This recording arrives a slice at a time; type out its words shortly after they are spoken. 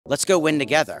let's go win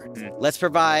together. Mm. Let's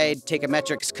provide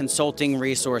Teikametrics consulting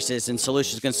resources and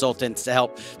solutions consultants to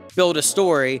help build a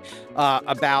story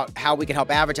about how we can help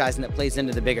advertising that plays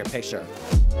into the bigger picture.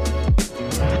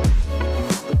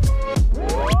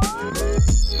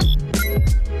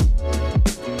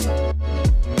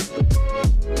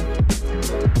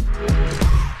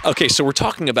 Okay, so we're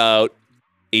talking about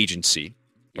agency.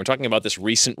 We're talking about this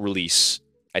recent release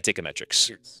at Teikametrics,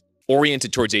 Yes.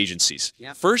 oriented towards agencies.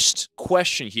 Yep. First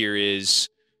question here is,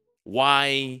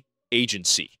 why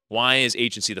agency? Why is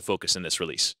agency the focus in this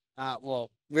release?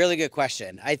 Well, really good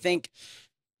question. I think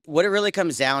what it really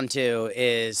comes down to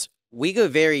is we go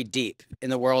very deep in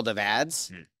the world of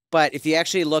ads. But if you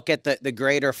actually look at the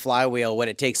greater flywheel, what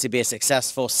it takes to be a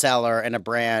successful seller and a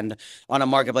brand on a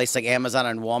marketplace like Amazon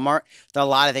and Walmart, there are a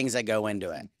lot of things that go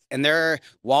into it. And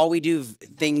while we do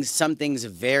some things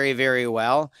very, very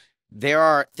well, there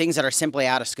are things that are simply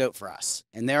out of scope for us.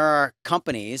 And there are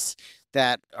companies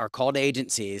that are called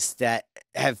agencies that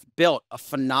have built a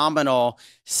phenomenal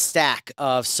stack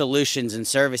of solutions and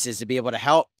services to be able to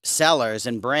help sellers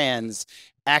and brands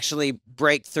actually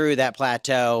break through that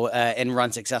plateau and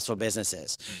run successful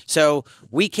businesses. So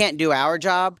we can't do our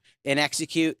job and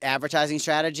execute advertising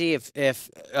strategy if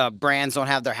brands don't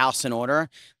have their house in order.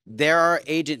 There are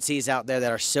agencies out there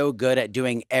that are so good at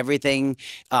doing everything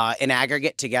in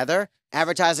aggregate together.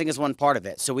 Advertising is one part of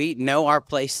it. So we know our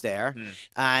place there,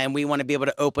 and we want to be able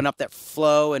to open up that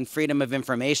flow and freedom of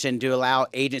information to allow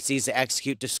agencies to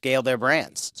execute to scale their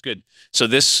brands. That's good. So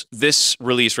this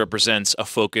release represents a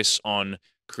focus on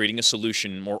creating a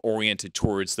solution more oriented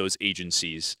towards those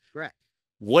agencies. Correct.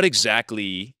 What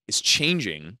exactly is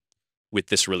changing with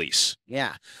this release?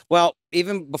 Yeah. Well,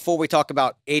 even before we talk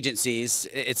about agencies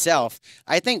itself,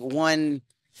 I think one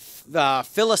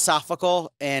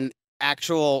philosophical and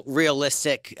actual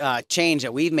realistic change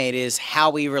that we've made is how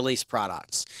we release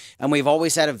products. And we've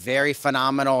always had a very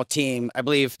phenomenal team. I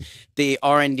believe the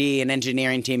R&D and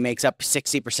engineering team makes up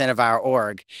 60% of our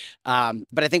org.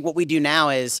 But I think what we do now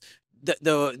is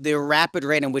the rapid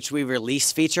rate in which we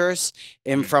release features,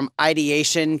 and from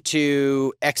ideation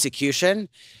to execution.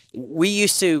 We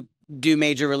used to do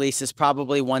major releases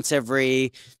probably once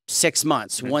every 6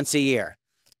 months, once a year.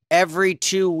 Every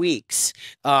 2 weeks,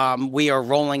 we are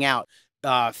rolling out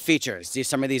features.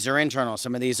 Some of these are internal.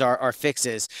 Some of these are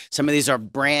fixes. Some of these are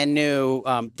brand new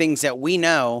things that we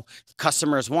know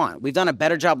customers want. We've done a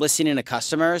better job listening to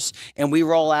customers, and we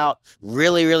roll out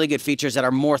really, really good features that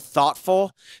are more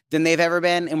thoughtful than they've ever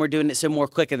been, and we're doing it so more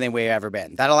quicker than we've ever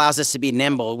been. That allows us to be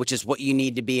nimble, which is what you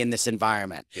need to be in this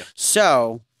environment. Yeah.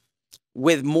 So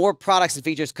with more products and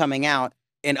features coming out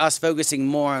and us focusing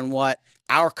more on what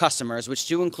our customers, which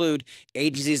do include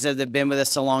agencies that have been with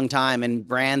us a long time and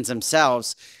brands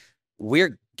themselves,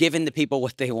 we're giving the people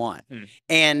what they want.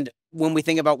 And when we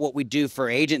think about what we do for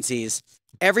agencies,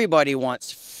 everybody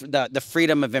wants the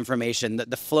freedom of information,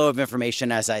 the flow of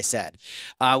information, as I said.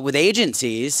 With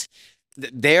agencies,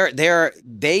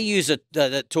 they use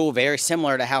the tool very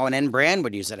similar to how an end brand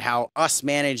would use it, how us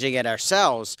managing it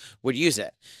ourselves would use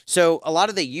it. So a lot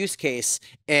of the use case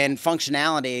and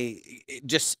functionality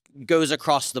just goes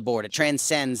across the board. It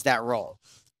transcends that role.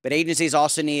 But agencies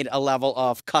also need a level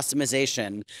of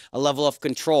customization, a level of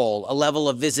control, a level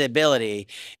of visibility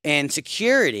and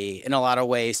security in a lot of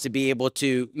ways to be able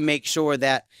to make sure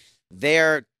that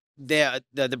the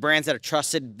brands that have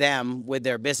trusted them with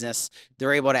their business,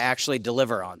 they're able to actually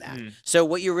deliver on that. So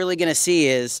what you're really going to see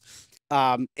is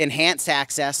enhanced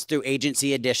access through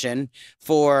Agency Edition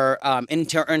for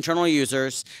internal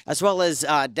users, as well as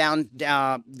down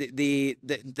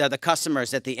the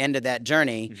customers at the end of that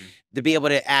journey to be able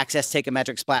to access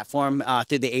Teikametrics platform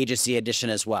through the Agency Edition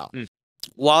as well.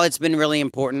 While it's been really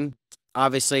important,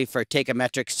 obviously, for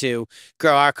Teikametrics to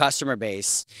grow our customer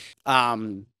base,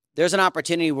 there's an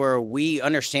opportunity where we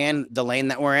understand the lane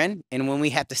that we're in, and when we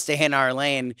have to stay in our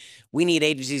lane, we need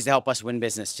agencies to help us win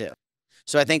business too.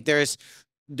 So I think there's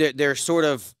sort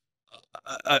of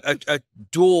a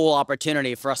dual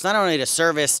opportunity for us, not only to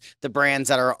service the brands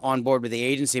that are on board with the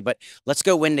agency, but let's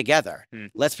go win together.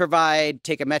 Let's provide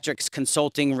Teikametrics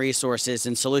consulting resources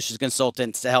and solutions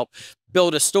consultants to help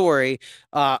build a story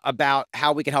about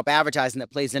how we can help advertising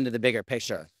that plays into the bigger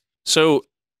picture. So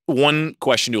one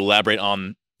question to elaborate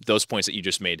on those points that you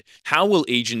just made: how will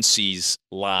agencies'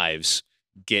 lives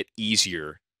get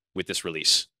easier with this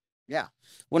release? Yeah.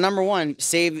 Well, number one,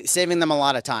 saving them a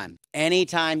lot of time.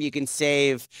 Anytime you can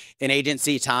save an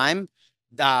agency time,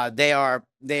 they are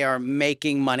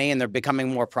making money and they're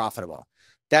becoming more profitable.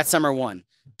 That's number one.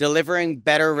 Delivering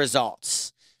better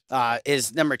results.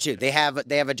 is number two. They have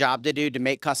a job to do to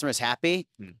make customers happy.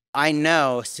 Hmm. I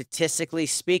know, statistically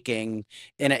speaking,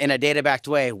 in a data backed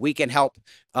way, we can help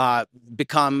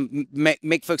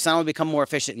make folks not only become more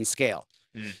efficient and scale.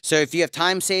 So if you have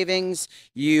time savings,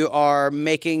 you are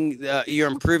you're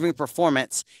improving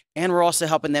performance, and we're also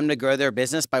helping them to grow their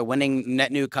business by winning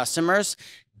net new customers.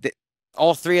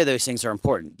 All three of those things are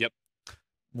important. Yep.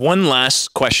 One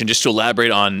last question, just to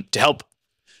elaborate on, to help.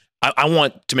 I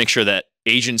want to make sure that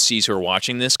agencies who are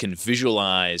watching this can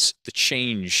visualize the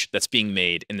change that's being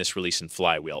made in this release in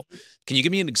Flywheel. Can you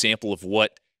give me an example of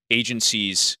what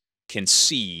agencies can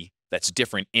see that's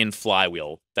different in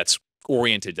Flywheel, that's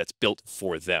oriented, that's built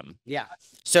for them? Yeah.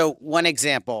 So one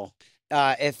example,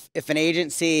 if an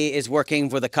agency is working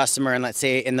with a customer, and let's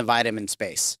say in the vitamin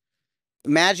space,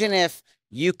 imagine if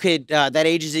you could, that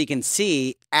agency can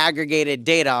see aggregated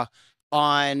data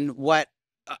on what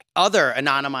other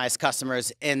anonymized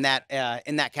customers in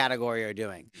that category are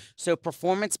doing. So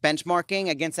performance benchmarking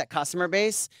against that customer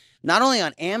base, not only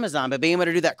on Amazon, but being able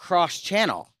to do that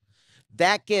cross-channel.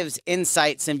 That gives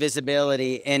insights and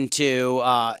visibility into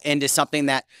something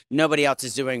that nobody else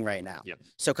is doing right now. Yep.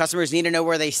 So customers need to know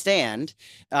where they stand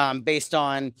based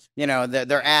on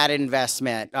their ad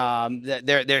investment,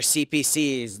 their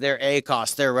CPCs, their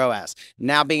ACoS, their ROAS.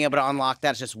 Now being able to unlock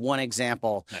that's just one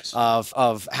example of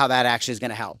how that actually is going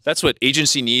to help. That's what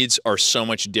agency needs are so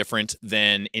much different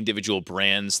than individual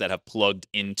brands that have plugged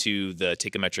into the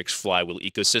Teikametrics Flywheel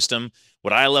ecosystem.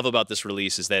 What I love about this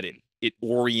release is that it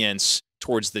orients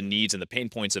towards the needs and the pain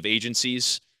points of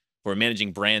agencies who are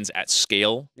managing brands at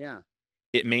scale. Yeah.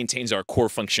 It maintains our core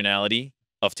functionality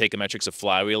of Teikametrics, of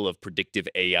Flywheel, of predictive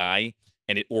AI,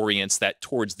 and it orients that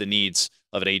towards the needs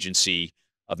of an agency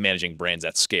of managing brands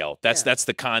at scale. That's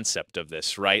the concept of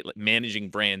this, right? Like managing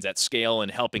brands at scale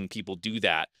and helping people do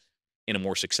that in a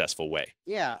more successful way.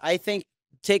 Yeah, I think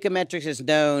Teikametrics is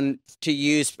known to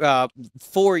use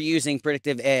for using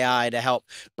predictive AI to help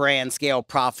brands scale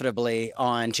profitably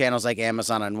on channels like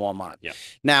Amazon and Walmart. Yeah.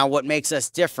 Now, what makes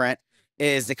us different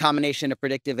is the combination of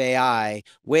predictive AI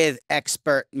with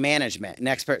expert management and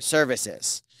expert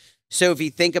services. So if you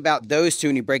think about those two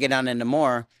and you break it down into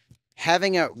more,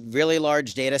 having a really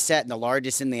large data set and the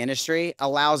largest in the industry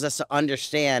allows us to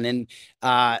understand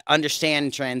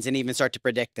trends and even start to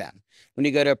predict them. When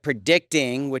you go to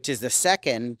predicting, which is the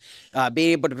second,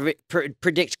 being able to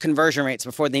predict conversion rates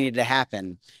before they need to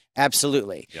happen.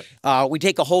 Absolutely. Yep. We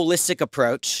take a holistic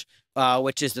approach,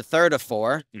 which is the third of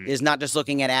four, is not just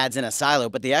looking at ads in a silo,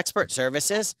 but the expert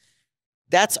services.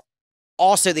 That's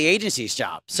also the agency's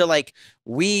job. So like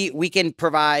we can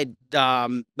provide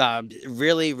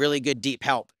really, really good deep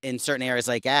help in certain areas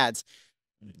like ads.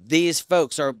 These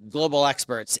folks are global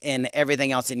experts in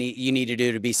everything else you need to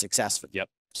do to be successful. Yep.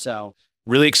 So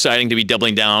really exciting to be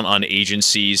doubling down on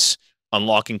agencies,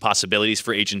 unlocking possibilities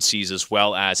for agencies as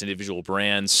well as individual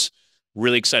brands.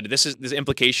 Really excited. This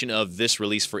implication of this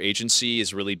release for agency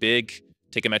is really big.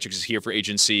 Teikametrics is here for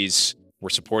agencies. We're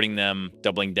supporting them,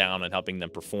 doubling down and helping them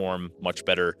perform much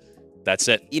better. That's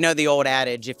it. You know the old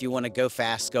adage, if you want to go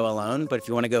fast, go alone, but if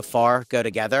you want to go far, go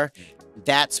together.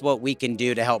 That's what we can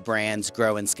do to help brands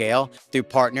grow and scale through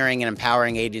partnering and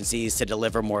empowering agencies to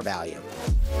deliver more value.